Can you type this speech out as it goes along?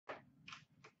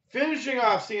Finishing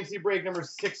off CNC break number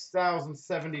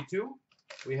 6072,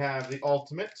 we have the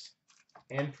Ultimate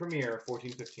and Premier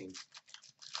 1415.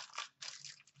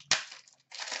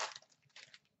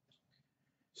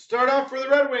 Start off for the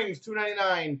Red Wings,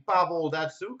 $2.99, Pavel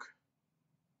Datsyuk.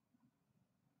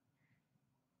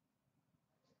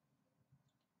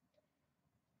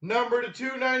 Number to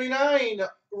 $2.99,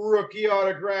 rookie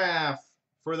autograph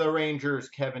for the Rangers,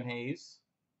 Kevin Hayes.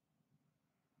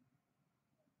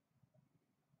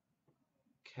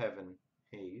 Kevin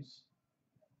Hayes.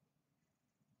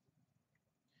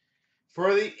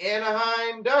 For the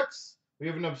Anaheim Ducks, we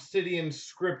have an Obsidian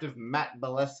script of Matt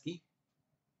Bolesky.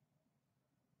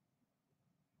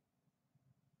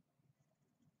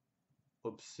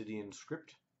 Obsidian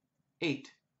script.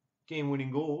 8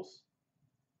 game-winning goals.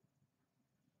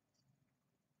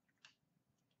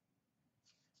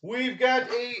 We've got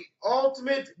a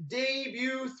Ultimate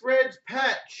Debut Threads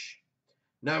patch.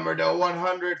 Number to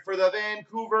 100 for the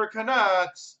Vancouver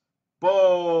Canucks,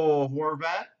 Bo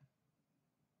Horvat.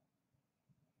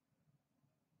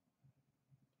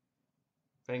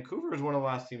 Vancouver is one of the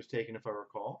last teams taken, if I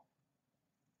recall.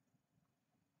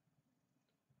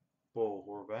 Bo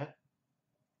Horvat.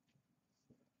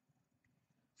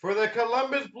 For the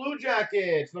Columbus Blue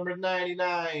Jackets, number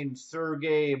 99,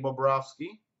 Sergei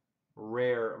Bobrovsky.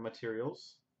 Rare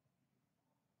materials.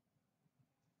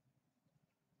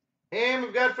 And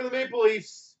we've got for the Maple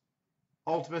Leafs,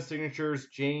 Ultimate Signatures,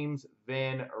 James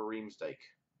Van Riemsdyk.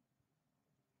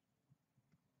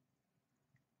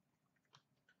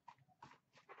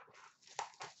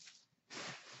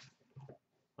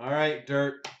 All right,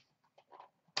 Dirt.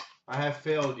 I have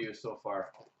failed you so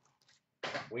far.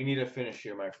 We need a finish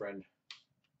here, my friend.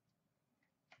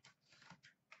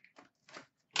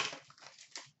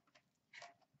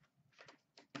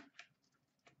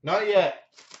 Not yet.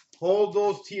 Hold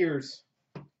those tears.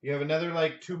 You have another,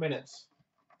 like, 2 minutes.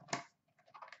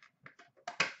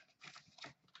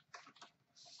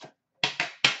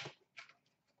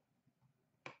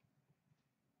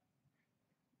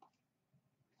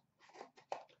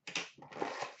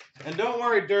 And don't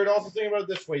worry, Dirt. Also think about it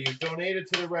this way. You donated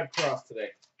to the Red Cross today.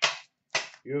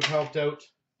 You have helped out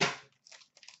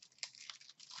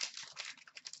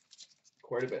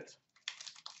quite a bit.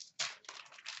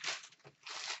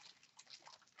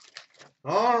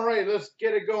 All right, let's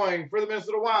get it going. For the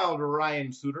Minnesota Wild,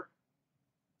 Ryan Suter.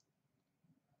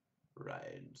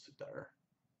 Ryan Suter.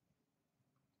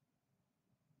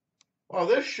 Well,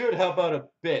 this should help out a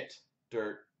bit,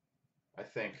 Dirt, I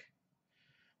think.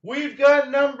 We've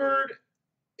got numbered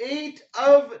 8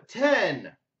 of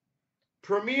 10.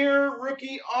 Premier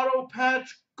Rookie Auto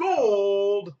Patch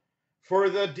Gold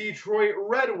for the Detroit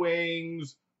Red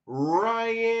Wings,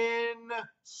 Ryan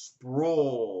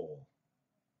Sproul.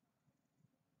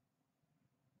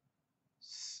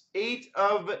 8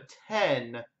 of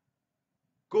 10.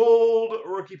 Gold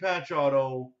Rookie Patch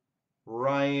Auto,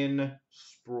 Ryan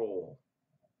Sproul.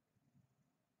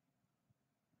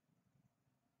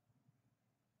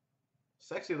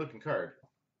 Sexy looking card.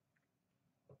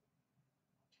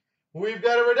 We've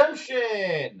got a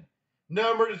redemption.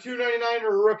 Number to 299,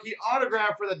 rookie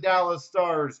autograph for the Dallas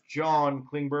Stars, John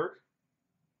Klingberg.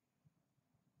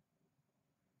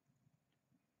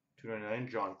 299,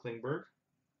 John Klingberg.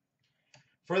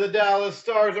 For the Dallas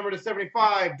Stars, number to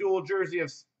 75, dual jersey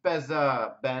of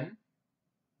Spezza Ben.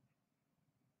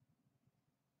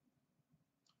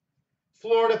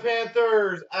 Florida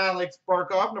Panthers, Alex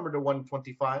Barkov, number to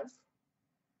 125.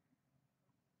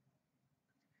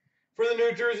 For the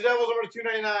New Jersey Devils, number to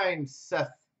 299,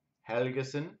 Seth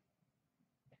Helgeson.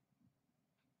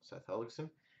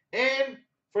 And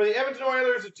for the Edmonton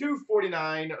Oilers, a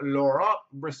 249, Laurent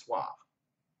Brisebois.